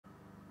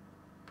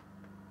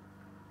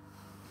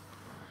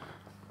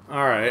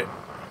Alright.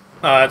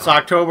 It's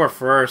October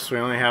 1st. We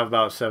only have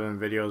about 7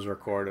 videos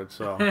recorded,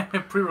 so...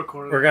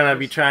 Pre-recorded. We're going to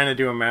be trying to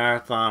do a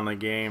marathon of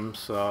games,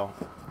 so...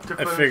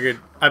 I figured...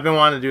 I've been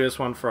wanting to do this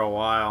one for a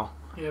while.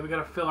 Yeah, we got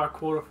to fill our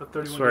quota for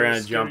 31 days. So we're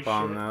going to jump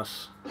on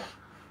this.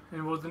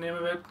 And what was the name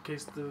of it? In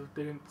case they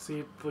didn't see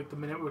it for like the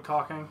minute we were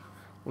talking.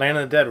 Land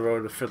of the Dead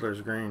Road to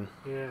Fiddler's Green.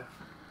 Yeah.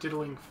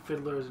 Diddling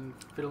fiddlers and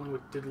fiddling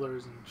with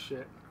diddlers and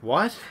shit.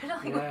 What?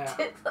 Fiddling with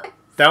diddlers.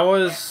 That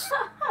was...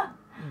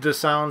 the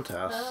sound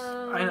test.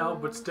 I know,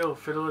 but still,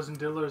 fiddlers and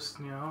diddlers,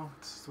 you know,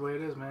 it's the way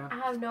it is, man. I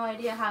have no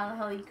idea how the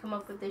hell you come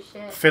up with this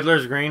shit.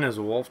 Fiddler's Green is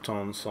a Wolf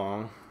Tone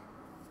song.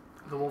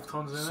 The Wolf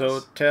Tones in it?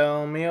 So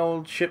tell me,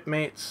 old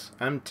shipmates,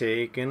 I'm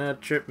taking a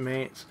trip,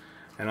 mates,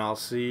 and I'll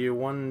see you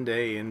one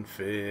day in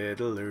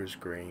Fiddler's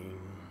Green.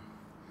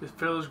 Is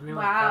Fiddler's Green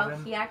like heaven?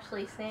 Wow, he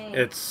actually sang.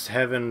 It's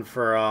heaven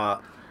for,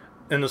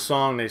 in the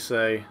song they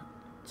say,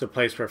 it's a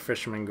place where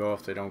fishermen go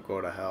if they don't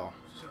go to hell.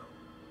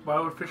 Why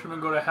would fishermen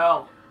go to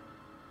hell?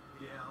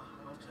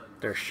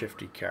 They're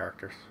shifty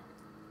characters.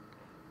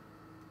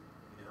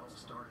 It all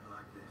started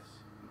like this.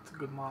 It's a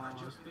good monologue.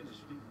 I just finished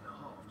feeding the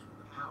hogs when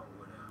the power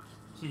went out.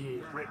 Yeah,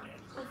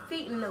 redneck.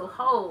 Feeding no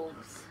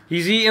holes.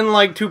 He's eating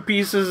like 2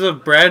 pieces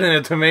of bread and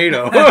a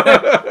tomato.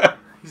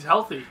 He's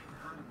healthy.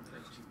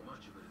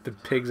 The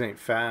pigs ain't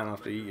fat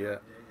enough to eat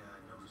yet.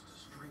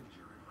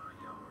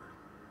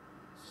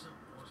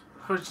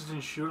 I just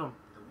didn't shoot him.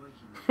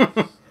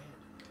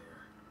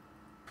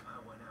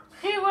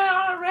 He went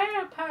on a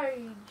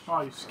rampage.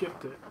 Oh, you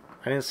skipped it.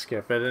 I didn't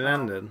skip it, it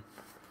ended.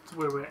 That's a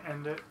weird way to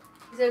end it.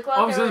 He's like,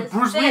 well, Oh, he says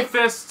Bruce Lee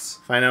fists.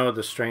 Find out what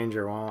the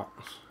stranger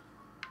wants.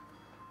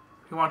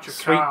 He wants your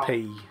Sweet cow.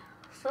 pea.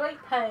 Sweet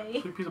pea.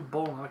 Sweet piece of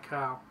bull, not a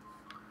cow.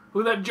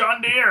 Look at that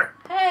John Deere.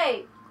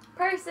 Hey,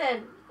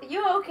 person, are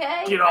you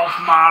okay? Get off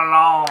my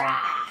lawn.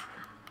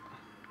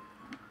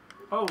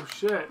 Oh,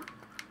 shit.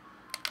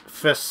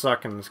 Fists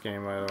suck in this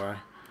game, by the way.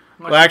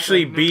 Unless Well, actually,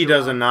 you B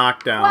does a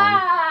knockdown.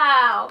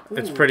 Wow.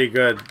 It's Ooh. pretty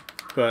good,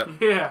 but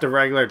Yeah. the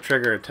regular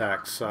trigger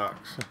attack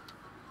sucks.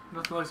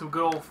 Nothing like some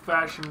good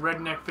old-fashioned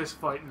redneck fist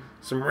fighting.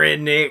 Some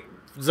redneck,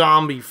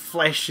 zombie,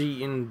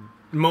 flesh-eating,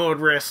 mud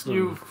wrestling.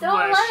 You Don't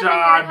let him in your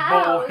flesh-eyed,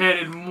 house.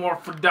 bull-headed,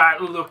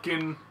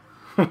 morphodite-looking.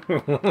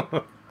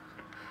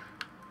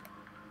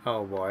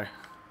 Oh, boy.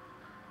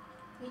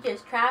 You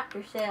just trapped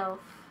yourself.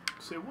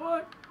 Say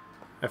what?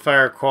 If I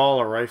recall,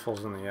 a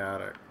rifle's in the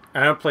attic. I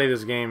haven't played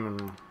this game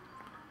in,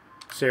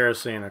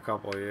 seriously, in a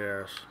couple of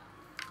years.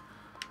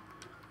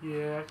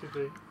 Yeah, it could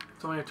be.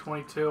 It's only a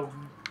 22.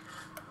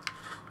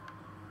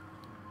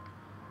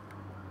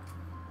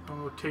 I'm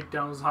gonna take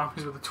down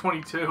zombies with a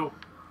 22.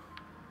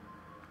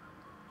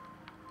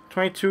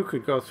 22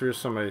 could go through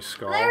somebody's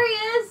skull. There he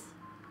is.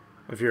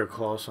 If you're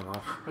close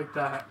enough. Like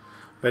that.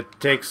 But it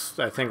takes,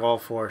 I think, all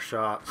 4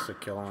 shots to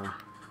kill him.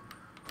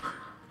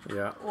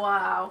 Yeah.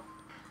 Wow.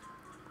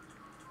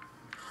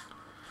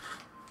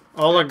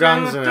 All the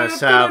guns in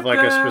this have, like,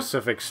 a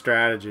specific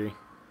strategy.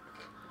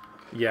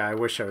 Yeah, I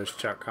wish I was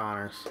Chuck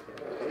Connors.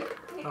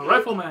 A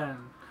rifleman.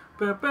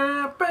 I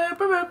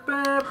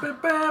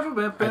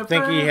I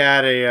think he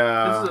had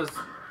a, This is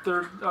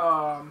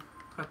a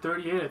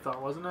 38, I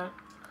thought, wasn't it?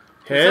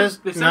 his?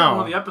 They said it in one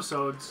of the No.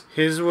 episodes.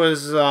 His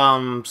was,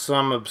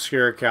 some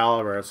obscure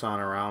caliber. It's not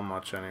around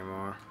much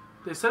anymore.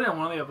 They said it in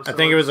one of the episodes. I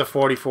think it was a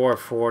 44 or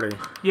 40.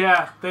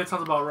 Yeah, that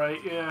sounds about right,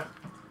 yeah.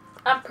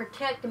 I'm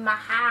protecting my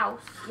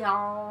house,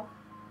 y'all.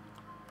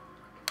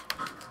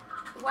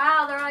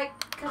 Wow, they're like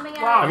coming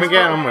out. Wow. I'm Let's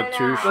getting him right with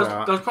 2 now.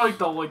 shots. That's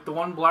probably the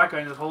one black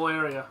guy in this whole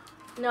area.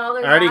 No,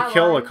 there's I already that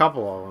killed one. a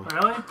couple of them.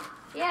 Really?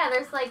 Yeah,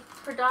 there's like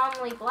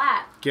predominantly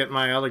black. Get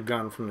my other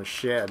gun from the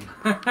shed.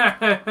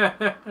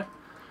 Hey,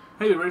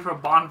 you ready for a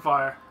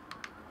bonfire?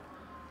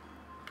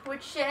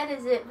 Which shed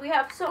is it? We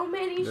have so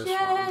many This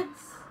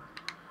sheds.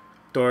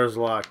 Door's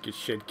locked. Get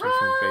shed key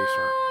from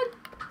Run!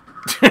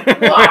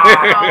 basement.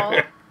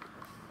 Wow.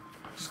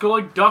 Just go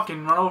like duck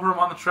and run over him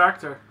on the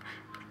tractor.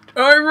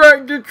 I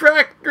ride the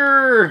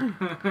tractor!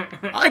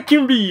 I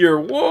can be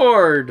your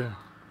ward!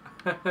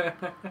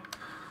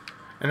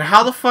 And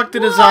how the fuck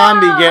did a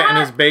zombie get in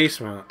his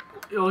basement?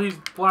 Well, he's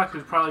black,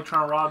 he's probably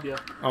trying to rob you.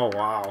 Oh,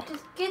 wow.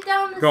 Just get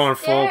down the Going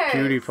full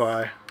stairs.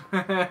 PewDiePie.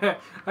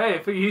 Hey,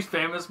 if he's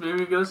famous, maybe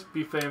we can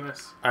be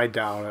famous. I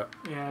doubt it.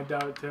 Yeah, I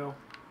doubt it too.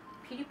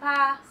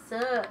 PewDiePie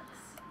sucks.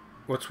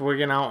 What's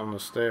wigging out on the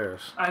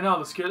stairs? I know,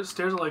 the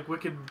stairs are like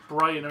wicked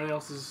bright and everything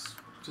else is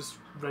just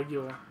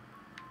regular.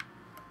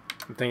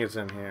 I think it's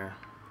in here.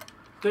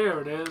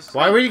 There it is.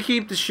 Why would you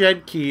keep the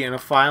shed key in a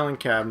filing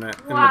cabinet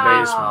in the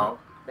basement?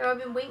 I've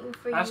been waiting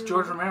for That's you.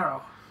 George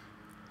Romero.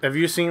 Have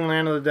you seen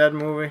Land of the Dead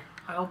movie?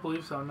 I don't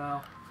believe so,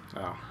 no.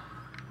 Oh.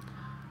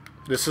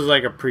 This is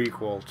like a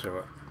prequel to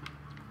it.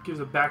 Gives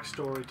a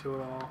backstory to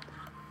it all.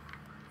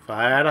 If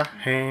I had a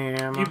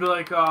hammer. He'd be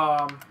like,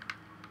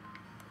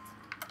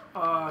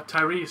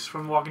 Tyrese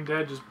from Walking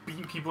Dead, just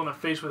beating people in the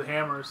face with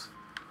hammers.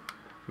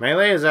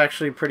 Melee is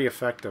actually pretty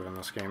effective in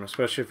this game,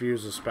 especially if you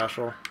use a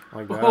special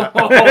like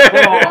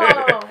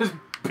that. This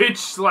bitch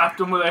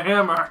slapped him with a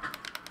hammer.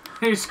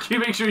 Just keep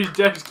making sure he's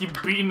dead. Just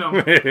keep beating him.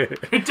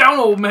 Get down,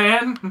 old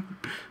man.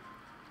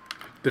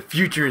 The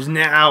future is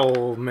now,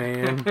 old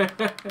man.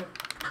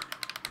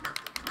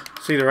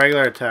 See, the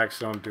regular attacks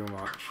don't do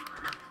much.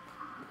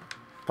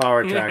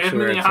 Power attacks hit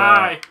him are in the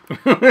attack.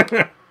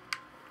 eye.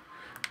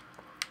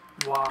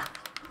 Wow.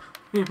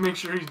 Make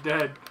sure he's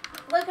dead.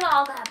 Look at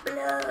all that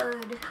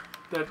blood.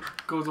 That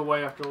goes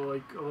away after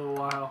like a little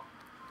while.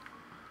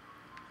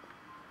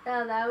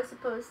 Oh, that was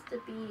supposed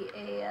to be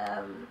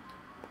a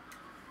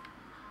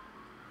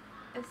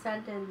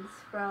sentence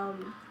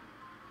from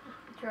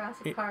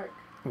Jurassic Park.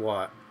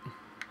 What?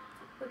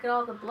 Look at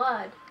all the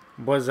blood.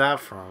 What's that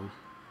from?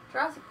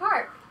 Jurassic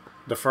Park.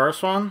 The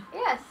first one?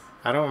 Yes.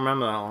 I don't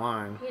remember that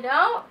line. You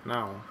don't?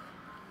 No.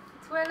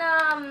 It's when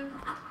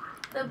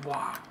the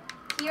Wow.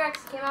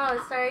 T-Rex came out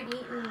and started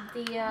eating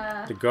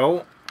the The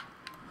goat?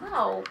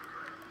 No.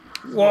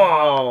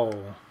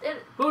 Whoa!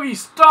 Look,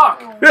 he's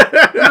stuck. Oh.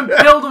 You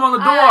impaled him on the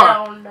door.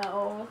 I don't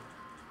know.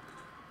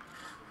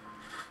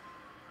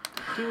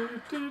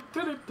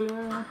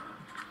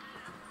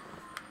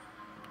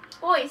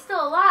 Boy, he's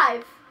still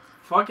alive.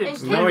 Fucking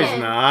And No, he's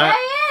kicking. not. Yeah,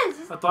 he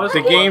is. I thought The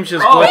it was- game's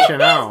just Oh. glitching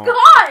He's out.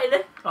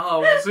 gone.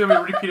 Oh, it's gonna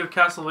be a repeat of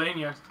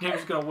Castlevania. The game's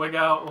just gonna wig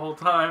out the whole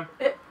time.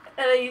 And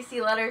then you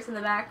see letters in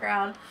the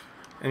background.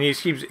 And he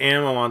just keeps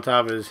ammo on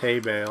top of his hay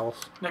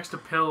bales. Next to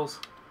pills.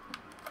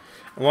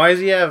 Why does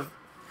he have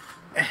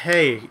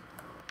hay?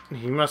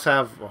 He must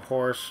have a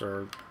horse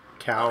or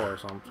cow or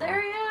something.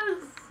 There he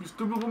is. You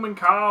stupid woman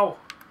cow.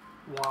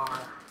 Wow.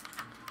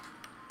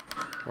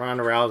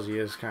 Ronda Rousey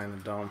is kind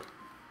of dumb.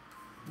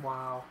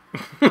 Wow.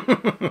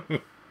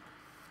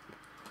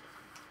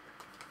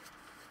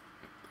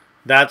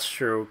 That's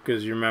true,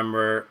 because you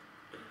remember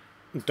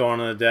Dawn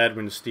of the Dead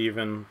when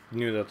Steven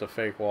knew that the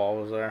fake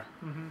wall was there.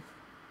 Mm-hmm.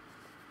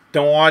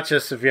 Don't watch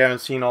this if you haven't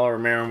seen all the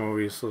Romero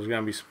movies, so there's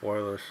going to be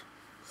spoilers.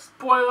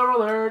 Spoiler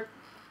alert.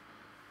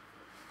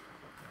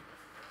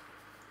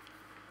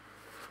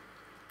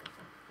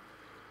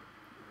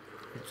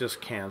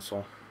 Just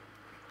cancel.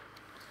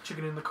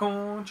 Chicken in the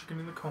corn, chicken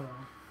in the corn.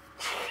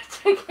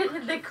 Chicken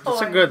in the corn.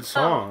 It's a good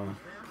song.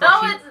 No,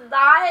 it's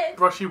not.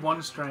 Brushy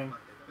one string.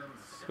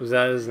 Was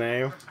that his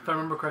name? If I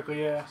remember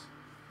correctly, yeah.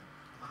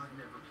 I've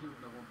never killed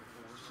no one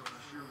before, so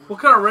I sure will. What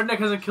kind of redneck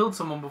hasn't killed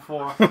someone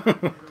before?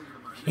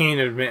 He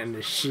ain't admitting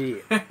to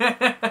shit.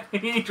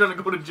 He ain't trying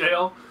to go to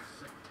jail.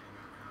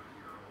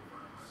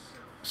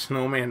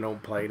 Snowman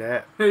don't play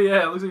that.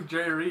 Yeah, it looks like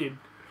Jerry Reed.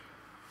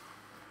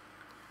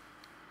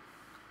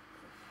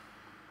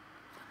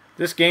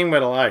 This game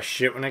got a lot of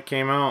shit when it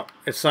came out.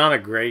 It's not a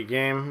great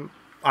game.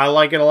 I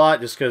like it a lot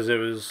just because it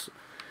was,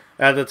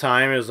 at the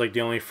time, it was like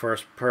the only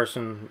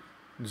first-person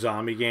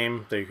zombie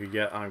game that you could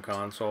get on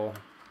console.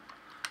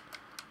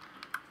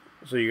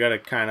 So you gotta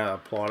kind of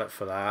applaud it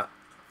for that.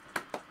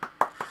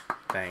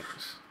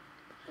 Thanks.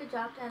 Good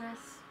job, Dennis.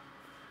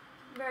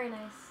 Very nice.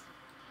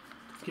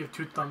 Give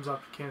 2 thumbs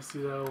up. You can't see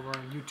that over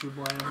on YouTube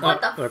land.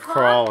 What the The fuck?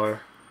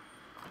 crawler.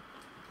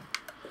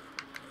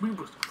 We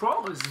was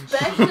crawlers and shit.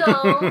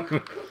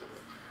 Special.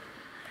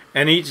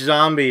 And each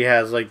zombie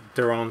has like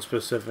their own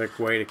specific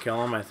way to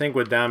kill them. I think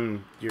with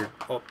them, you're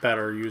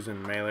better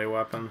using melee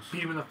weapons.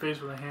 Beat him in the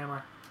face with a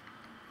hammer.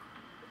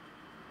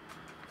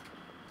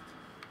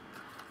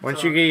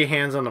 Once you get your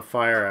hands on the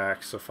fire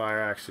axe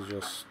is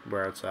just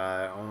where it's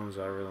at. It owns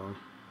everything.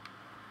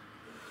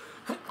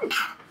 Bless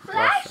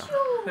Bless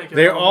you. Thank you.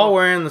 They're all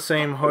wearing the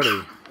same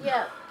hoodie.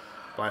 Yep.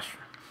 Bless you.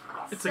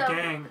 It's a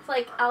gang. It's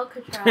like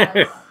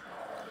Alcatraz.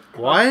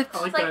 What? I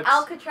It's like like that.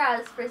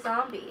 Alcatraz for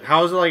zombies.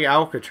 How is it like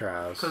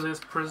Alcatraz? Because it's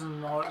prison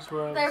and all that's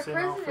where They're the same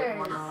outfit and prisoners.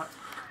 whatnot.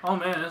 Oh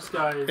man, this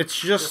guy. Is It's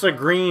just a different.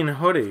 green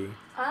hoodie.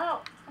 I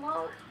don't.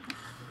 Well.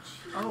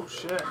 Oh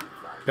shit.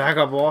 Back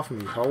up off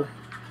me, ho.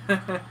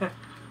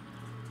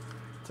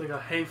 It's like a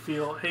hay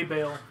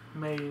bale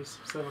maze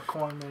instead of a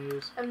corn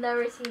maze. I've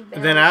never seen.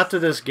 And then bales after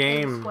this in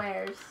game,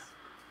 squares.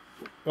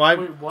 well, I've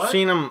Wait, what?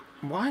 seen them.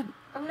 What?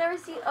 I've never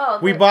seen. Oh.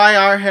 We they're- buy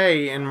our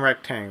hay in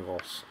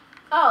rectangles.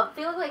 Oh,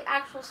 they look like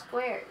actual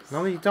squares.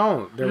 No, they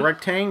don't. They're Hmm?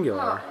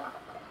 rectangular. Huh.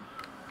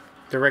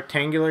 They're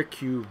rectangular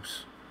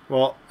cubes.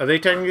 Well, are they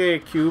technically a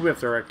cube if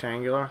they're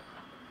rectangular?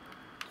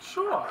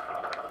 Sure.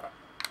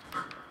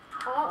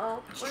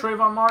 Uh-oh. It's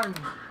Trayvon Martin.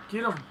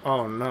 Get him.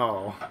 Oh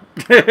no.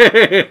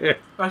 Actually,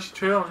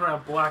 Trayvon's wearing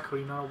a black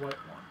hoodie, not a white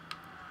one.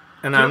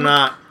 And I'm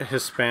not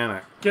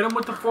Hispanic. Get him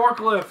with the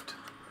forklift.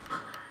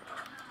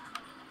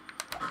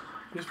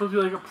 You're supposed to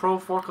be like a pro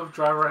forklift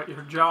driver at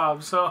your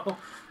job, so.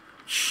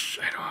 Shh,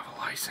 I don't have a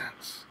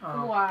license.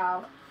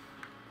 Wow.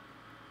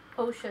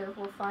 OSHA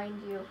will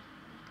find you.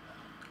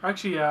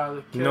 Actually, yeah.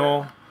 The kid, No.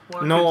 one of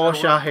the No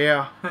kids I OSHA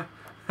here.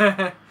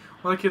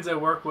 One of the kids I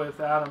work with,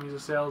 Adam, he's a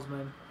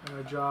salesman at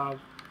a job.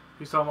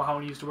 He's talking about how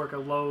when he used to work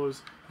at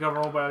Lowe's, he got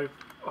run over by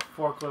a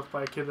forklift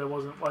by a kid that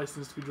wasn't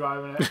licensed to be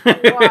driving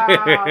it.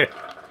 Wow.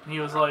 And he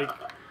was like,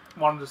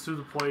 wanted to sue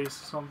the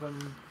place or something,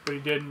 but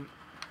he didn't.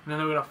 And then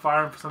they were gonna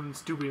fire him for something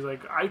stupid. He's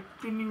like, I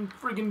didn't even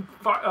freaking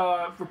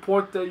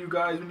report that you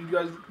guys when you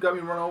guys got me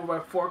run over by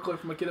a forklift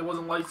from a kid that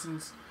wasn't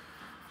licensed.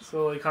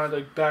 So they kind of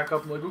like back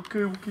up and like,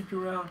 okay, we'll keep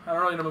you around. I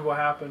don't really remember what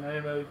happened. I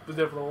didn't really was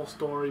there for the whole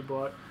story,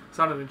 but it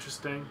sounded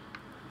interesting.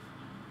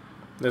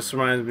 This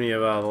reminds me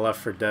of Left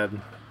 4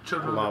 Dead.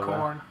 Children of the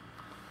Corn.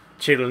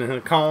 Children in the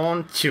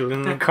corn,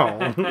 children in the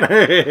corn.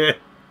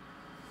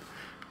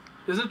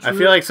 Is it true? I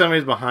feel like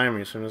somebody's behind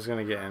me, so I'm just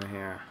gonna get in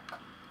here.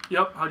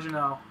 Yep, how'd you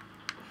know?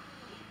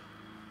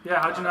 Yeah,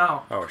 how'd you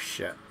know? Oh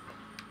shit.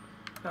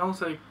 That was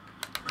like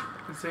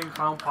Insane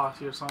Clown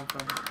Posse or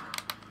something.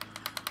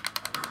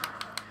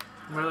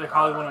 Maybe like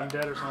Hollywood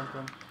Undead or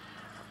something.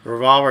 The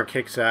revolver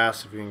kicks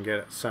ass if you can get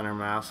it center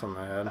mass on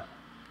the head.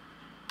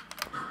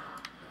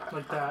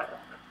 Like that.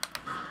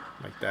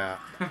 Like that.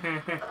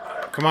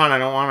 Come on, I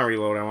don't want to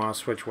reload. I want to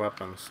switch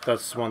weapons.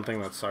 That's one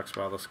thing that sucks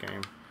about this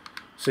game.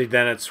 See,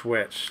 then it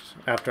switched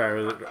after I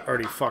was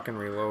already fucking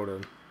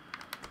reloaded.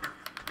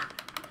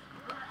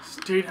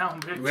 Stay down,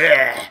 bitch.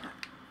 Blech.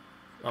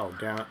 Oh,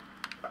 damn it.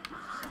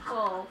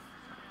 Oh.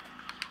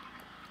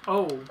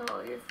 Oh.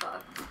 Oh, you're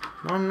fucked.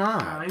 No, I'm Nah,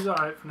 not. he's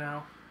alright for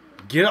now.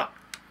 Get up.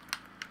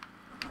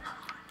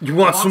 You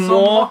want some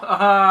more?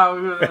 Ah,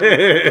 we were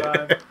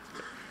there.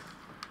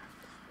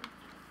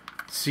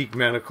 Seek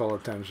medical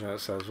attention, it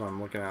says when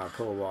I'm looking at a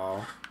pill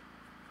ball.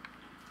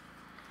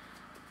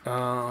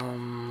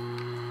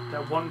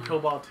 That one pill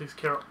bottle takes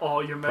care of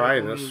all your medical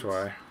Probably needs. this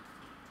way.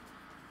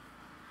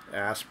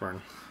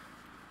 Aspirin.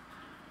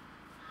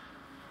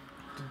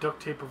 The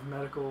duct tape of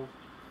medical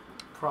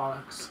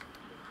products.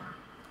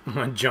 I'm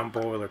gonna jump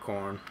over the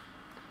corn.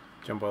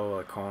 Jump over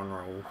the corn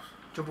rolls.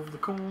 Jump over the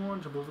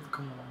corn, jump over the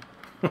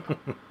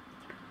corn.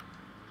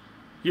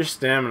 Your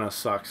stamina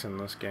sucks in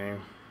this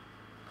game.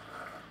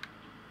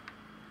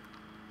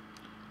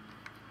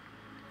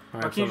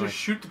 Why can't you just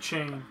shoot the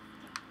chain?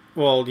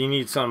 Well, you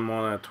need something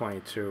more than a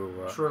 22.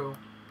 But... True.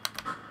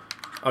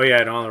 Oh yeah,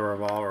 I don't have the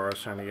revolver. I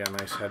was trying to get a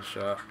nice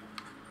headshot.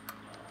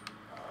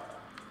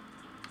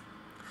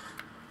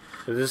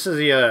 So this is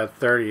either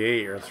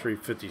 38 or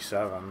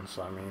 357,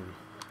 so I mean,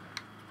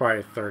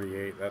 probably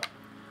 38. That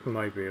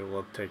might be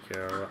able to take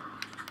care of it.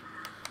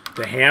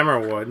 The hammer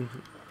would.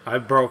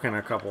 I've broken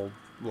a couple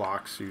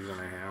locks using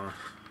a hammer.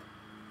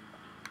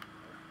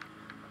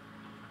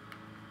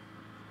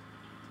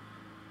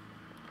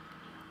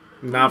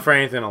 Not for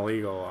anything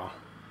illegal,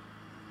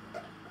 though.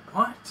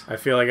 What? I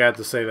feel like I have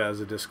to say that as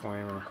a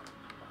disclaimer.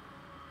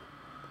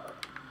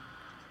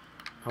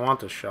 I want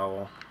the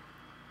shovel.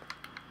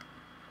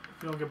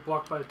 If you don't get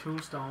blocked by a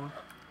tombstone.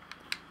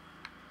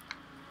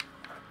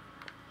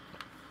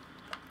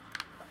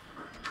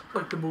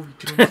 Like the movie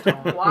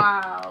Tombstone.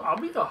 Wow.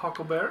 I'll be the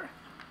Huckleberry.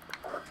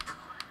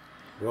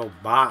 Well,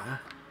 bye.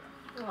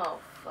 Oh,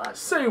 fuck.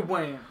 Say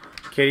when.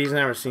 Katie's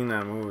never seen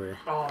that movie.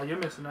 Oh, you're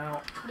missing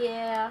out.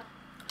 Yeah.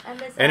 I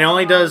miss And it out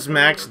only on does all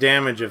max those.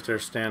 damage if they're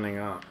standing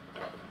up.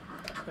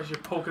 As you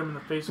poke him in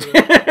the face with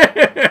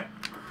it.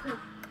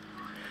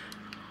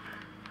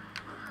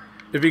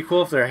 It'd be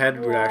cool if their head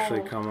would Whoa.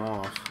 actually come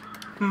off.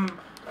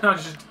 Not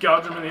just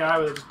gouge him in the eye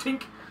with it. Just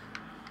tink.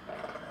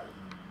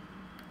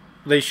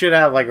 They should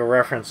have like a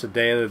reference to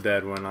Day of the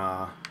Dead when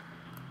the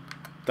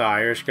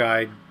Irish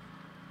guy,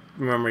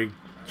 remember he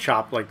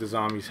chopped like the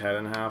zombie's head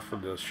in half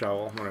with the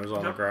shovel when it was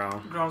on the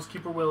ground.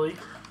 Groundskeeper Willie.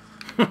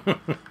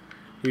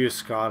 He was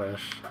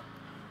Scottish.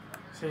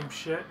 Same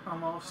shit,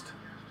 almost.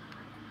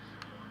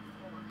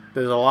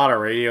 There's a lot of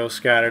radio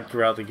scattered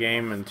throughout the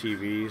game and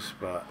TVs,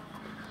 but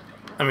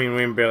I mean,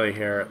 we can barely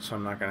hear it, so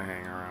I'm not going to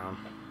hang around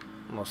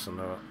and listen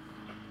to it.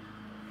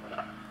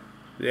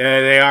 Yeah,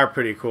 they are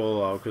pretty cool,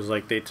 though, because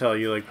like, they tell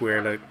you like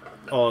where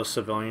all the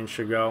civilians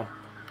should go,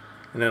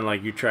 and then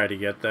like you try to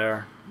get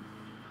there.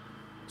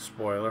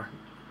 Spoiler.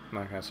 I'm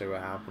not going to say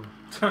what happened.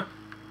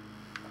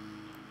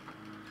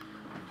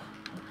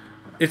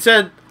 It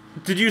said,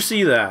 did you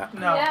see that?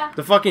 No. Yeah.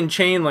 The fucking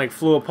chain like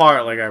flew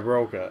apart like I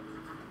broke it.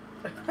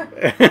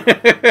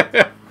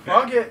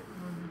 Fuck it.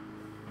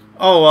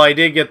 Oh, well, I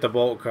did get the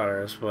bolt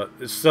cutters, but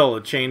it's still,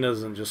 the chain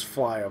doesn't just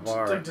fly It's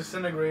apart. like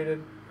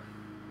disintegrated.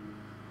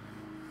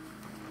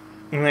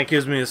 And that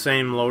gives me the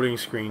same loading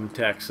screen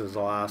text as the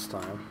last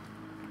time.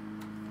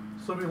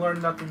 So we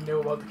learned nothing new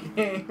about the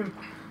game.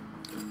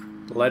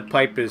 The lead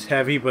pipe is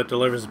heavy, but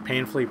delivers a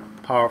painfully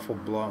powerful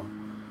blow.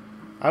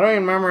 I don't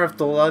even remember if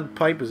the lead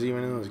pipe is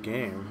even in this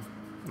game.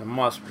 It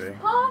must be.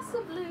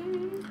 Possibly.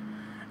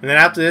 And then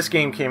after this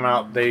game came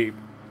out, they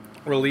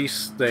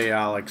released the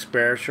like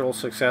spiritual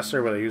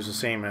successor where they use the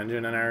same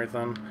engine and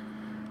everything.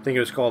 I think it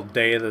was called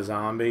Day of the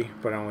Zombie,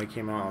 but it only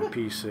came out on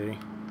PC.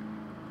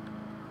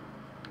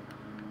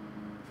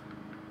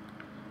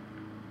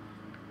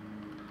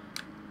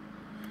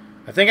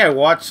 I think I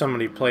watched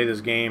somebody play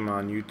this game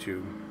on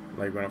YouTube,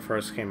 like when it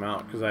first came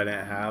out, because I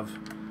didn't have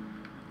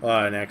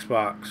an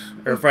Xbox.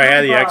 Or if I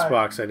had the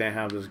Xbox, I didn't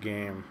have this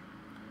game.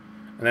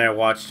 And then I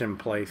watched him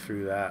play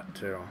through that,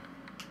 too.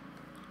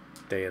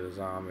 Day of the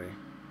Zombie.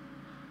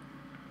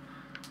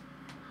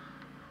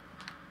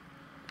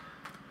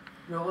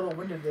 You're a little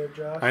winded there,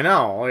 Josh. I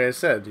know, like I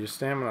said, your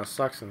stamina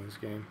sucks in this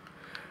game.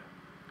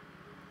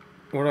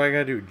 What do I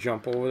gotta do,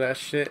 jump over that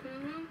shit?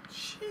 Mm-hmm.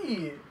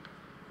 Shit.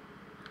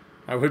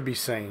 I would be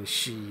saying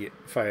shit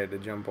if I had to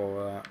jump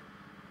over that.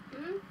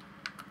 Hmm?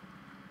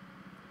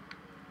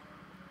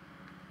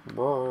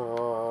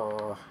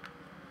 Brrr.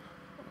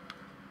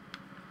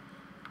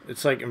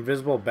 It's like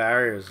invisible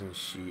barriers and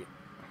shit.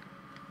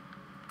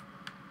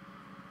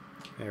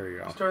 There we You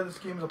go. started this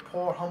game as a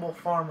poor, humble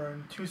farmer,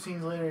 and 2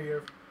 scenes later, you're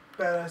a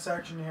badass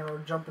action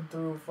hero jumping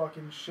through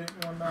fucking shit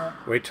and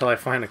whatnot. Wait till I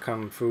find a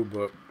kung fu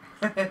book.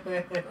 Oh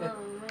man.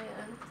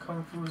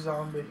 Kung Fu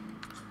Zombie.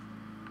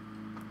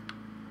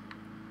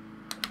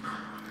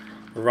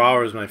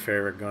 Revolver is my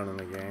favorite gun in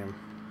the game.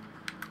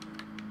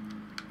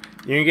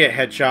 You can get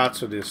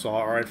headshots with the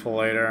assault rifle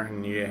later,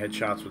 and you get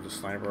headshots with the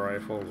sniper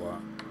rifle, but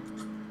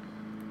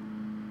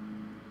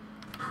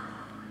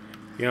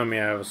you know me,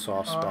 I have a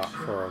soft spot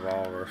for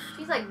revolvers.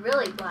 She's like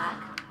really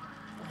black.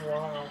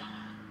 Wow.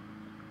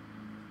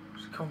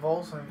 She's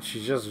convulsing.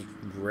 She's just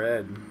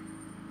red.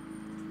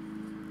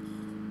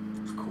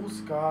 Cool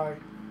sky.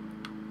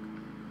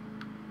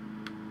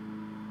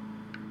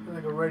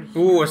 Like a red hue.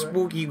 Ooh, a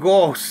spooky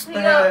ghost!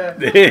 Yeah.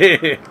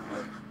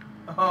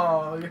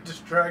 Oh, you're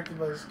distracted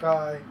by the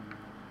sky.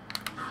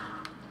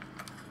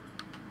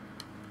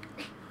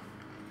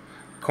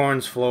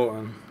 Corn's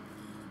floating.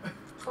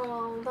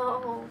 Oh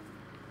no.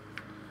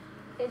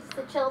 It's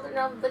the children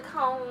of the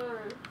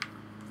corn.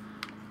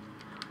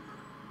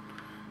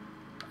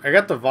 I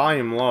got the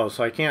volume low,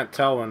 so I can't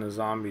tell when the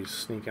zombie's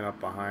sneaking up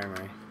behind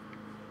me.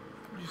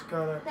 You just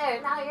gotta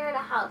There, now you're in a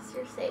house.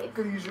 You're safe.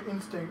 use your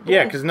instinct.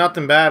 Yeah, because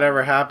nothing bad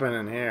ever happened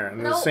in here. And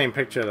there's the Nope. same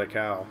picture of the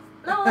cow.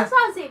 No, that's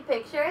not the same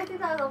picture. I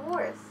think that was a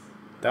horse.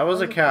 That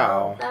was a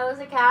cow. That was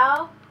a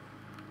cow?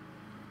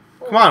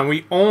 Come on,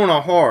 we own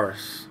a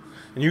horse.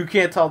 And you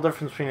can't tell the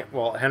difference between...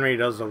 Well, Henry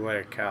does look like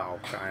a cow,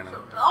 kind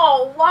of.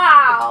 Oh, A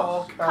wow.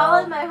 tall cow.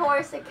 Calling my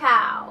horse a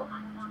cow.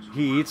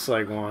 He eats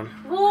like one.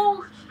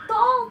 Well,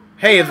 don't.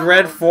 Hey, it's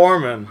Red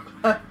Foreman.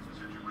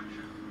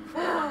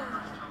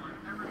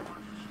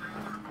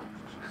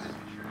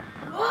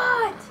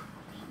 What?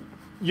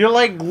 You're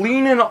like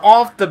leaning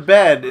off the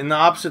bed in the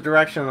opposite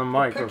direction of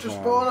the Pictures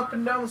falling microphone. up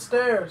and down the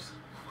stairs.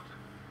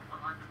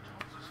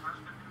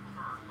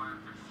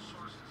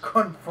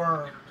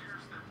 Confirmed.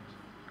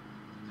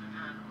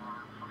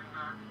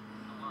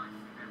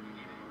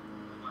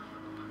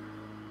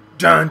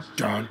 Dun,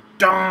 dun,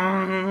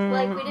 dun.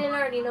 Like, we didn't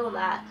already know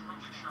that.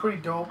 Pretty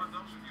dope.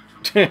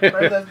 Right,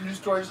 that news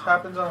story just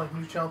happens on like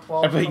News Channel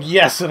 12. I'm like,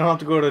 yes, I don't have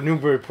to go to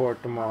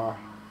Newburyport tomorrow.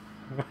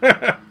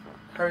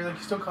 Harry's like,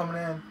 he's still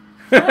coming in.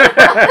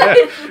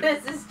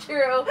 This is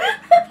true.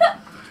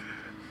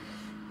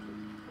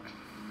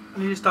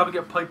 You need to stop and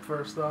get piped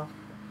first, though.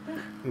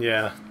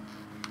 Yeah.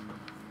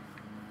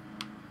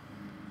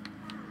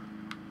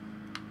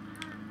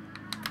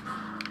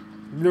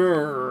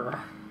 Grr.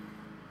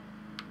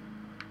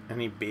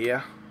 Any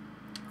beer?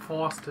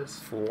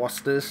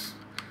 Foster's.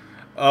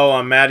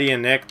 Oh, Maddie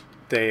and Nick,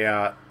 they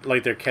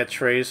like their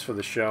catchphrase for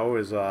the show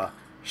is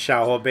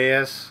shower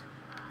bears.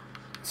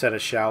 Instead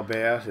of shower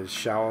bears, it's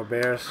shower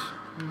bears.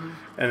 Mm-hmm.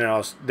 And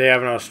they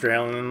have an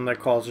Australian that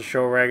calls the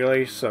show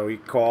regularly, so he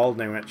called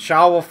and they went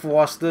shower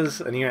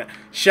Foster's, and he went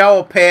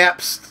shower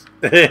Pabst.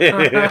 There's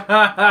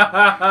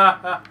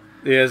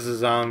the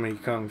zombie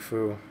kung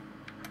fu.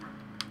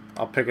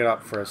 I'll pick it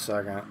up for a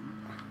second.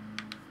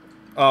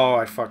 Oh,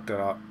 I fucked it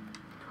up.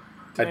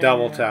 I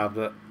double tapped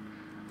it.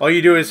 All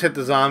you do is hit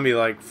the zombie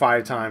like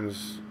 5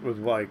 times with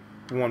like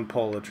one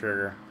pull of the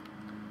trigger.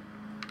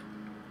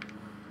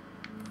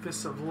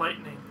 Fists of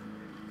lightning.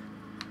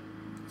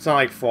 It's not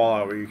like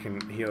Fallout where you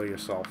can heal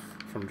yourself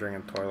from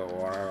drinking toilet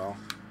water at all.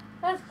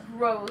 That's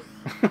gross.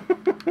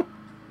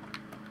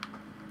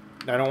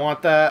 I don't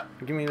want that.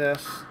 Give me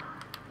this.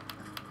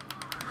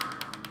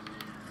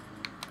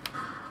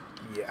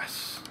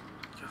 Yes.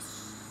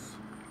 Yes.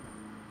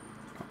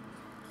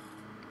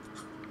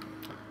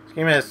 This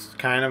game has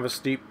kind of a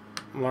steep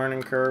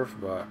learning curve,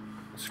 but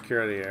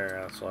secure the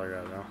area, that's all I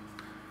gotta do.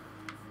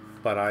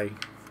 But I'm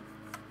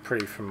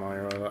pretty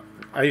familiar with it.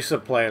 I used to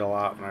play it a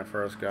lot when I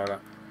first got it.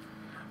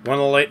 One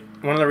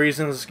of the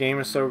reasons this game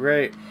is so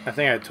great, I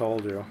think I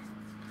told you.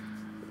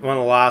 One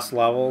of the last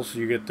levels,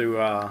 you get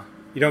to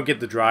you don't get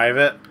to drive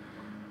it,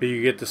 but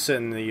you get to sit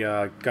in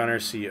the gunner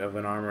seat of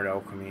an armored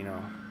El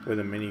Camino with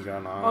a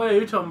minigun on. Oh, yeah,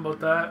 you told me about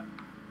that.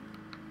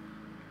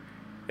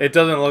 It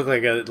doesn't look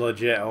like a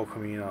legit El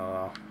Camino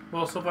though.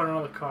 Well, so far none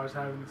of the cars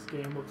having this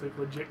game look like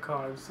legit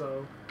cars,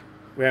 so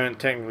We haven't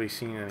technically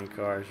seen any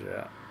cars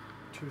yet.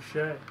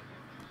 touche.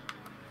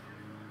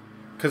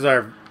 Because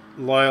our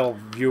loyal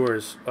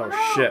viewers, oh No.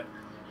 shit,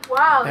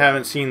 Wow.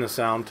 haven't seen the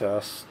sound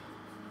test.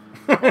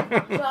 Good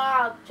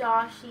job,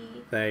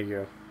 Joshy. Thank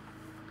you.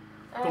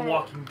 The Alright.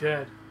 Walking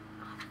Dead.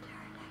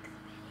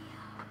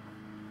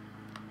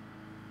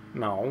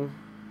 No.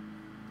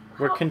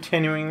 We're How-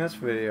 continuing this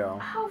video.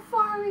 How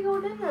far are we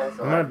going in this?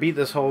 I'm gonna beat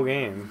this whole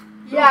game.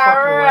 Yeah,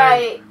 fucking way.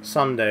 right.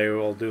 Someday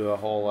we'll do the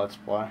whole Let's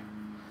Play.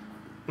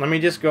 Let me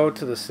just go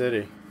to the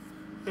city.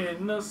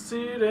 In the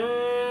city.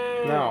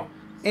 No.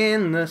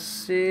 In the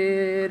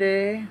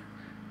city.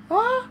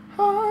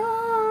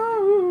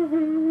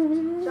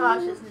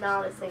 Josh is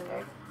not a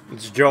singer.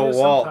 It's Joe Yeah,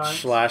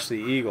 Walsh sometimes. / the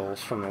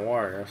Eagles from the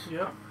Warriors.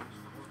 Yep.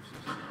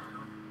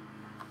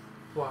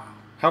 Wow.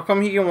 How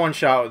come he can one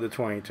shot with the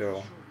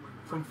 22?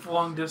 From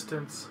long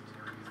distance.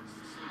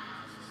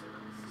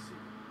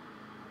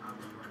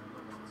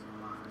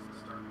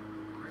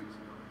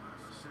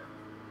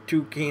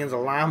 Two cans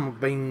of lima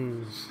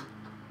beans.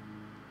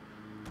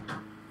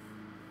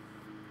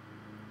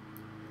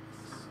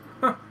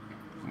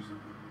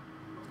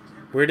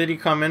 Where did he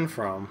come in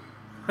from?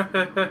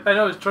 I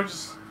know his truck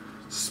just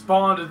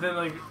spawned within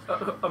like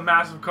a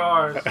massive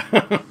cars.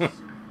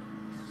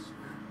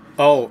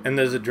 Oh, and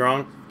there's a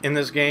drunk in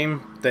this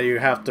game that you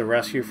have to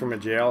rescue from a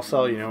jail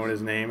cell. You know what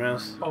his name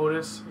is?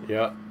 Otis.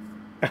 Yep.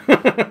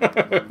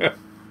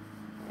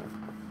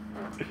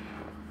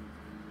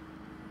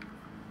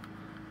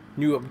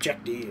 New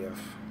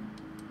objective.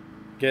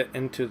 Get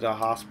into the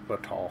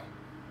hospital.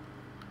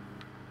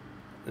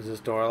 Is this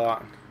door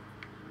locked?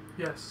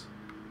 Yes.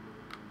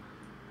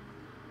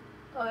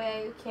 Oh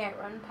yeah, you can't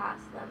run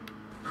past them.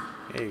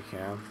 Yeah, you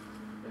can.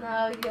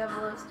 No, you have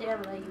low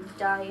stamina, you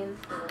die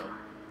instantly.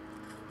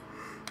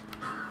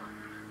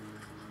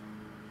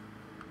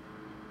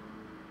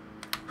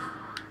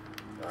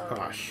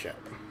 Oh, shit.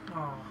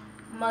 Oh.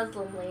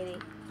 Muslim lady.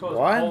 So it's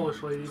What? a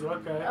Polish lady.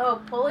 Okay.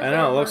 Oh, Polish. I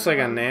know, it or looks like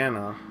a Muslim?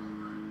 nana.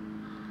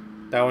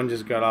 That one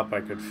just got up,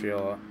 I could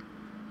feel it.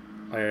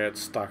 Like I got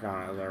stuck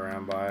on it as I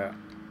ran by it.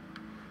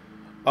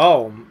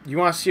 Oh, you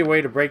want to see a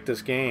way to break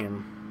this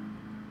game?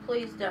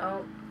 Please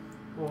don't.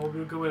 Well, it'll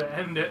be a good way to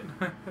end it.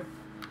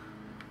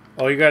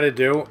 All you gotta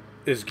do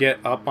is get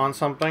up on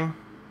something,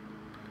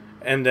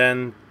 and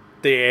then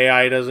the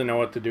AI doesn't know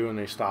what to do and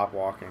they stop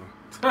walking.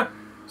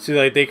 See,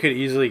 like, they could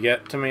easily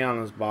get to me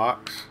on this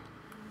box.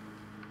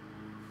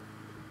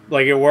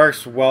 Like, it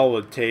works well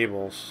with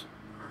tables.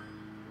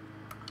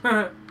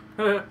 I'm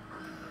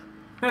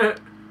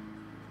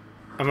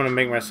gonna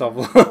make myself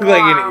look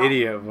like an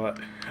idiot, but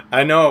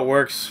I know it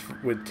works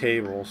with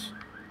tables.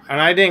 And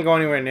I didn't go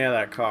anywhere near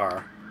that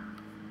car.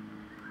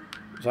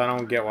 So I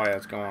don't get why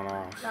that's going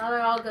off. Now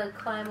they're all gonna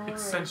climb over It and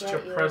sensed get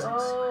your you.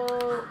 presence.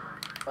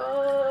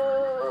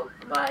 Oh,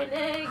 my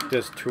nig.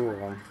 There's two of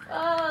them.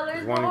 Oh,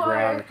 there's One more.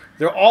 graphic.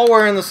 They're all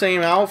wearing the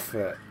same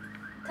outfit.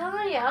 Tell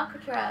me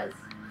Alcatraz.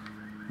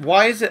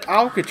 Why is it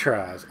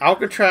Alcatraz?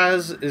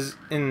 Alcatraz is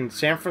in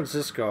San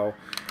Francisco,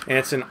 and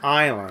it's an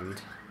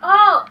island.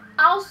 Oh,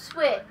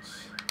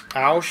 Auschwitz.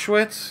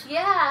 Auschwitz?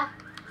 Yeah.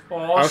 Oh,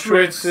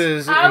 Auschwitz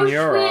is in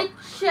Europe.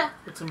 Auschwitz.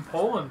 It's in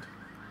Poland.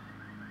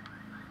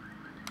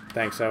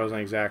 Thanks, I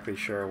wasn't exactly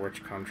sure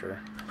which country.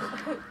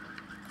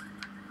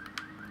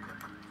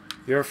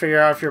 You ever figure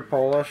out if you're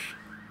Polish?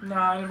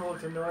 Nah, I never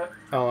looked into it.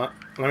 Oh,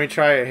 let me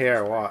try it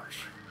here.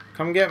 Watch.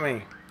 Come get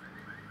me.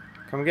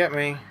 Come get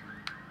me.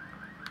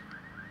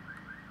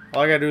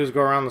 All I gotta do is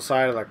go around the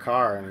side of the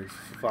car, and he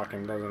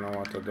fucking doesn't know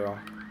what to do.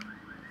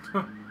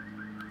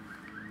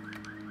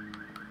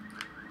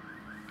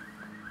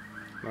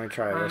 Let me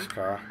try this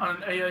car. On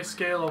an AI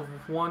scale of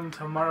 1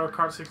 to Mario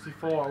Kart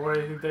 64, where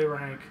do you think they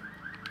rank?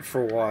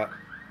 For what?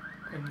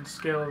 In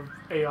scale of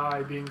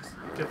AI being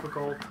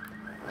difficult.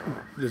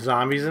 The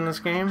zombies in this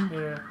game?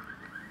 Yeah.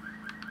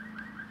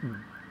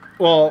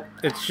 Well,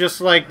 it's just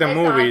like the It's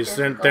not movies.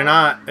 They're difficult.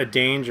 not a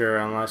danger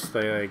unless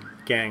they, like,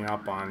 gang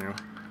up on you.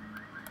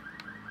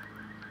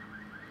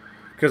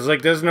 Because,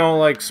 like, there's no,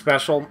 like,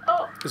 special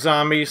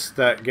zombies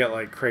that get,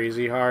 like,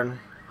 crazy hard.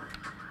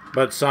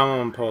 But some of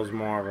them pose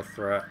more of a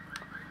threat.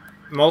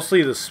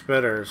 Mostly the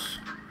spitters.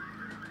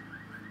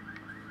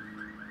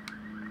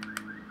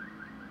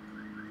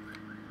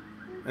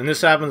 And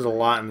this happens a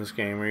lot in this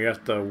game, where you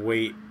have to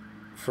wait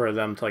for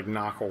them to, like,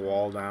 knock a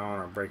wall down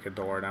or break a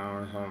door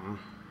down or something,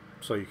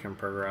 so you can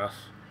progress.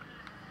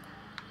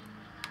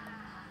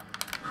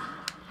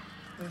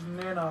 There's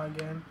Nana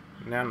again.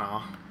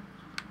 No.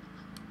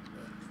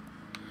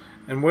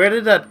 And where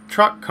did that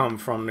truck come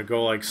from to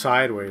go, like,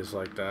 sideways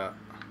like that?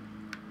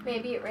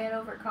 Maybe it ran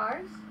over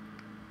cars?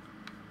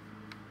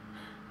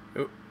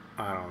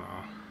 I don't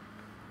know.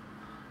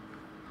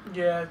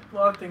 Yeah, a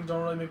lot of things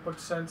don't really make much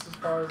sense as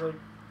far as, like,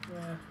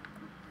 yeah.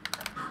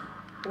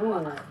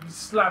 Ooh, he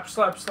slap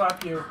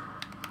you.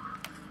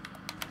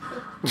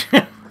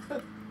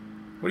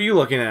 What are you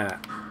looking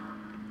at?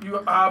 You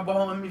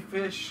eyeballing me,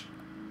 fish.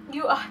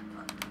 You are.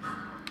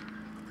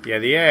 Yeah,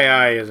 the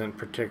AI isn't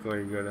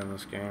particularly good in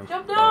this game.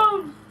 Jump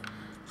down!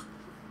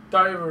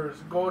 Divers,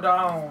 go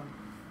down.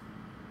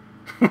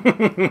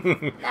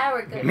 Now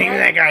we're good. Maybe right?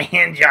 that guy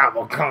hand job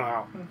will come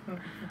out.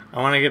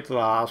 I want to get to the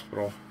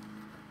hospital.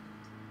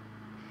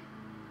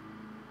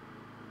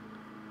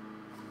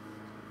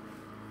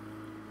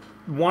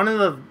 One of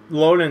the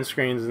loading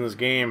screens in this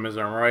game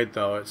isn't right,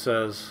 though. It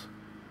says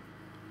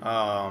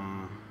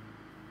that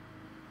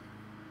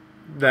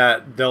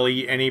they'll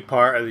eat any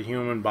part of the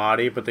human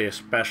body, but they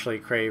especially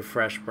crave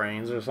fresh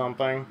brains or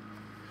something.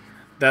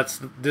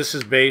 This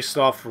is based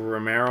off a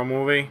Romero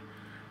movie.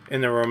 In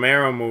the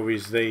Romero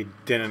movies, they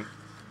didn't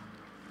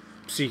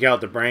seek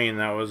out the brain.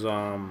 That was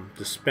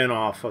the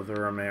spin-off of the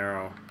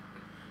Romero.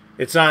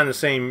 It's not in the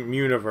same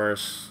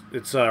universe.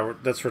 It's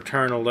that's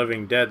Return of the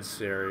Living Dead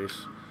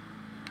series.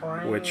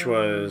 which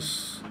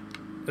was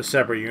a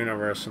separate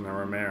universe in the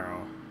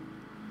Romero.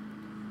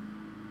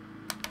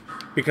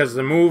 Because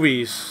the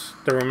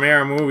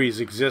Romero movies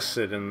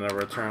existed in the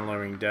Return of the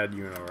Living Dead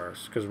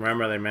universe. Because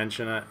remember they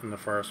mentioned it in the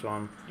first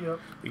one? Yep.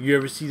 You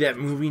ever see that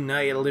movie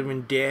Night of the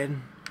Living Dead?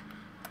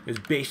 It's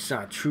based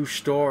on a true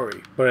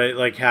story. But it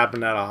like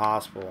happened at a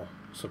hospital,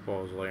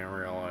 supposedly, in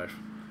real life.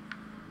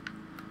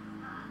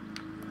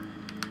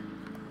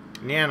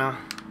 Nana.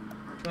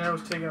 Nana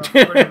was taking a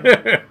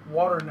friggin'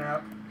 water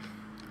nap.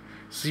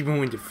 Sleeping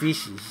with the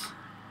fishes.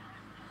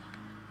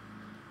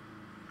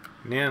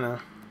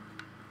 Nana.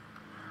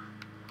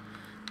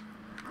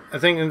 I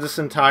think in this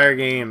entire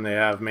game they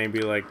have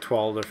maybe like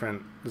 12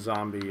 different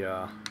zombie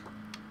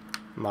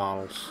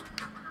models.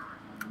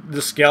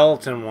 The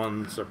skeleton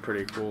ones are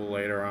pretty cool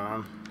later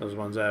on. Those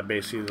ones that are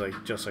basically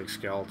like just like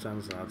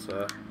skeletons and that's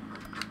it.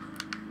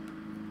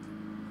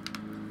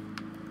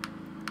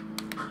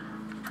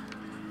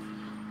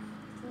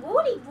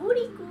 Woody,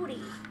 Woody,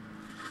 Goody.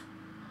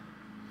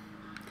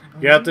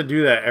 You have to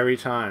do that every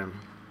time.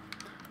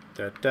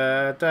 Da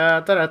da da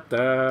da da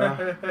da.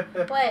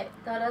 Wait,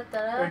 da da da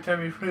da. Every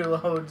time he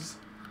reloads.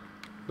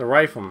 The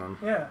rifleman.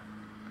 Yeah.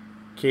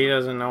 Key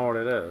doesn't know what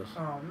it is.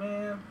 Oh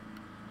man.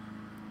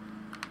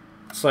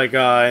 It's like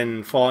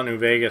in Fallout New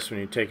Vegas when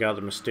you take out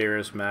the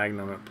mysterious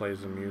Magnum, it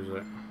plays the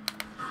music.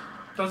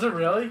 Does it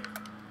really?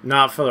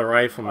 Not for the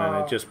rifleman,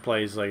 Oh. it just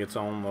plays like its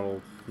own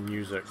little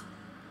music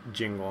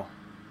jingle.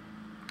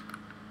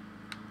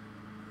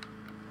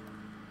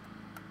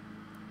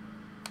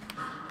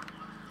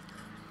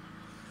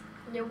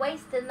 You're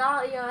wasting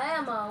all your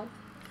ammo.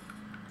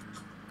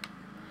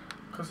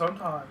 Because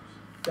sometimes.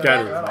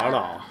 That is Yeah. not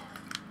all.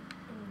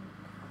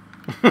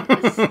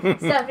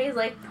 Stephanie's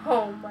like,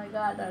 oh my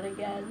god, not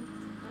again.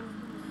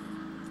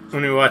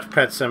 When we watched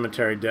Pet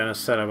Sematary, Dennis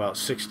said about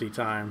 60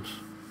 times.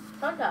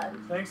 Sometimes.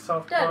 Thanks,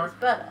 South That is Park.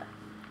 better.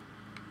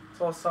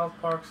 It's all South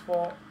Park's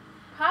fault.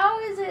 How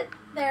is it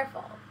their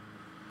fault?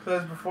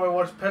 Because before I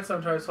watched Pet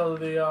Sematary, I saw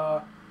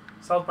the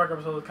South Park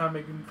episode that kind of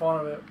making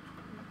fun of it.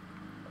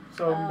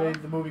 So it made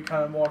the movie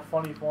kind of more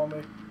funny for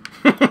me.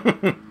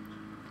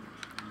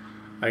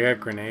 I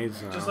got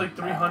grenades now. Just like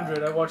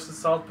 300. I watched the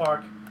South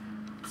Park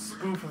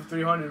spoof of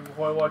 300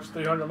 before I watched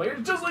 300. I'm like,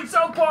 it's just like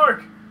South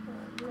Park!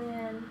 Oh,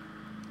 man.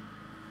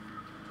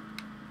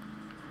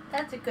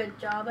 That's a good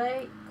job.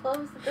 I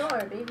closed the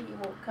door. Maybe you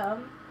won't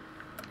come.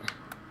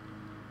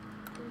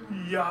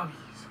 Yabbies.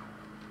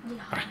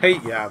 I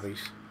hate yabbies.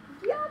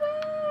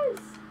 Yabbies!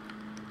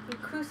 You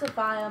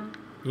crucify them.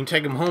 You can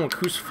take them home and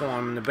crucify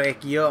them in the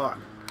backyard.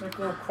 Like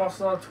little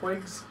cross-out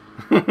twigs.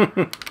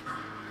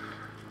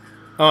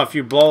 Oh, if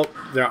you blow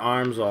their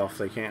arms off,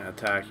 they can't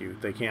attack you.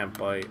 They can't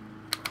bite.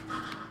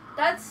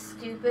 That's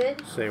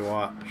stupid. Say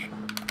watch.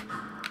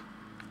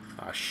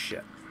 Ah,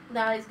 shit.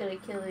 Now he's gonna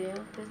kill you,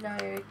 because now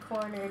you're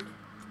cornered.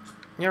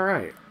 You're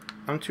right.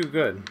 I'm too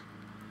good.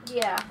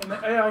 Yeah, And the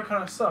AI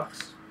kind of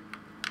sucks.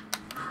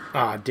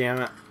 Ah,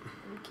 damn it.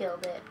 you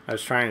killed it. I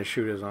was trying to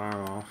shoot his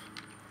arm off.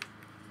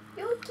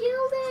 You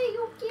killed it!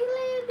 You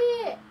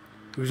killed it!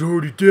 He was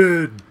already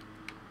dead.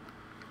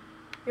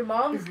 Your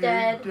mom's If you're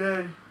dead.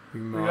 dead.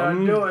 Your We gotta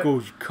mom do it.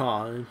 goes to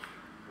college.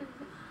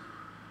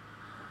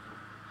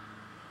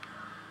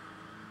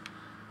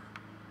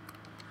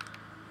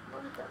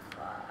 What the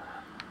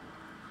fuck?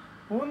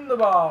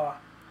 Wunderbar.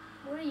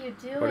 What are you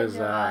doing, What is Josh?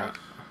 that?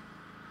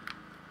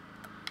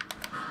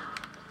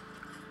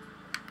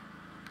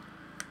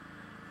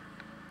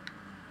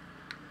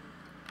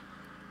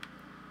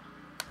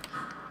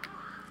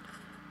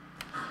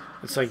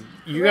 It's like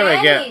you gotta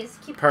Grannies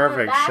get keep coming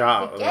perfect back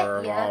shot to with get a ya.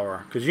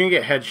 revolver because you can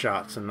get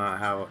headshots and not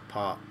have it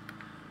pop.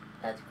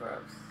 That's gross.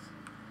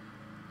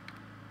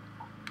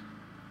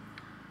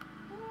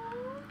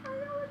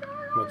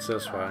 What's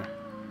this way?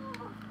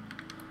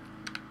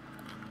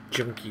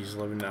 Junkies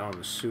living down in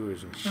the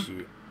sewers and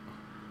shit.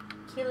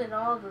 Killing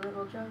all the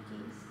little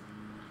junkies.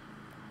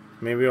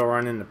 Maybe I'll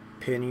run into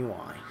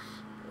Pennywise.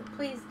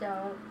 Please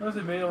don't. Unless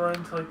they made it run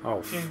into like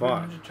Oh, Teenage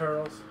fuck. Mutant Ninja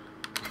Turtles.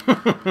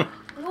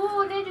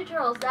 Ooh, Ninja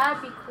Turtles.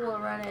 That'd be cool to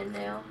run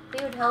into.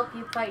 They would help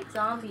you fight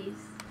zombies.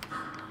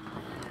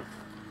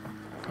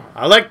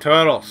 I like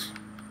turtles.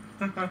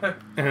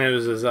 And it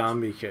was a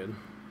zombie kid.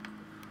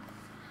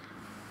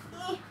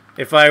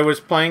 If I was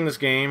playing this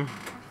game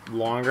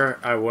longer,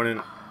 I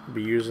wouldn't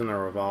be using the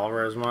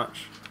revolver as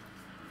much.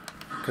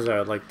 Because I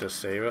would like to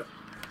save it.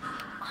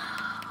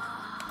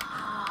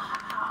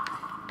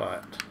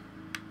 But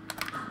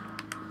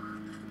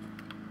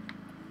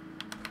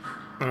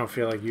I don't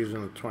feel like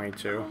using the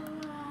 22.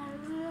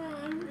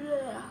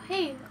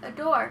 Hey, a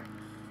door.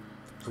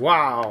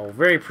 Wow,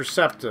 very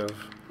perceptive.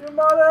 You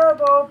might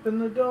have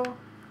opened the door.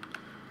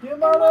 You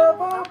might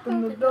have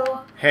opened the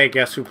door. Hey,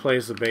 guess who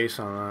plays the bass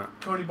on that?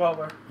 Tony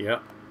Butler.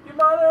 Yep. You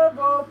might have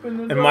opened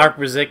the door. And Mark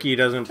Brzezicki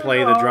doesn't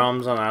play the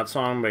drums on that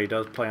song, but he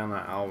does play on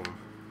that album.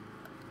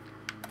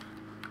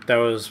 That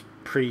was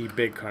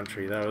pre-Big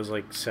Country. That was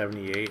like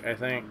 78, I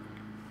think.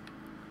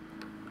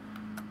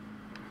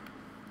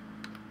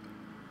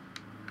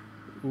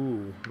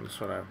 Ooh, that's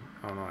what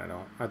oh no, I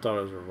don't. I thought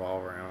it was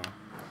revolver ammo.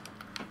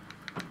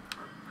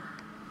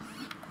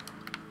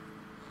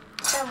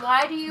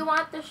 Why do you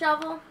want the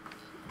shovel?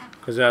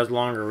 Because it has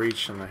longer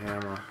reach than the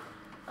hammer.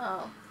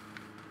 Oh.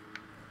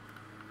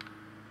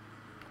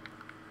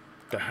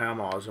 The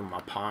hammer is in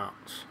my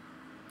pants.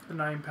 The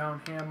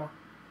 9-pound hammer.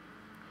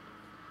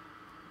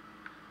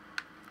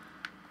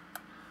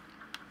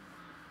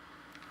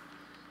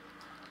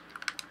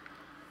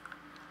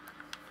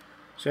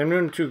 See, I'm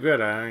doing too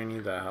good. I only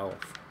need that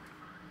health.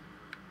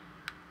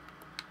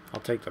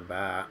 I'll take the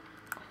bat.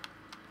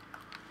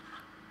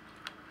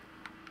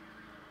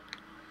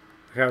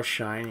 Look how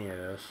shiny it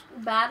is.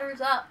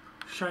 Batter's up.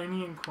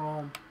 Shiny and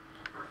chrome.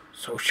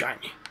 So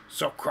shiny.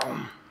 So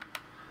chrome.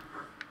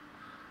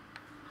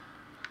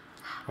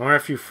 I wonder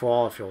if you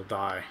fall, if you'll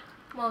die.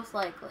 Most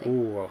likely.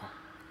 Ooh.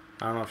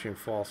 I don't know if you can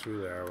fall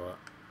through there, but...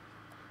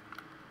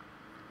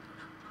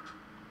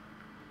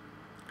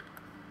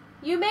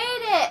 You made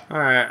it!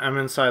 Alright, I'm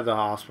inside the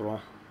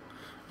hospital.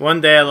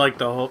 One day I'd like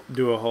to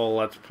do a whole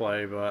Let's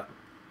Play, but...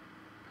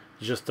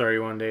 It's just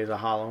 31 days of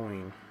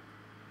Halloween.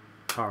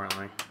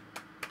 Currently.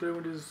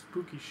 31 days of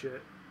spooky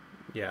shit.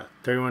 Yeah,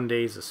 31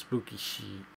 days of spooky shit.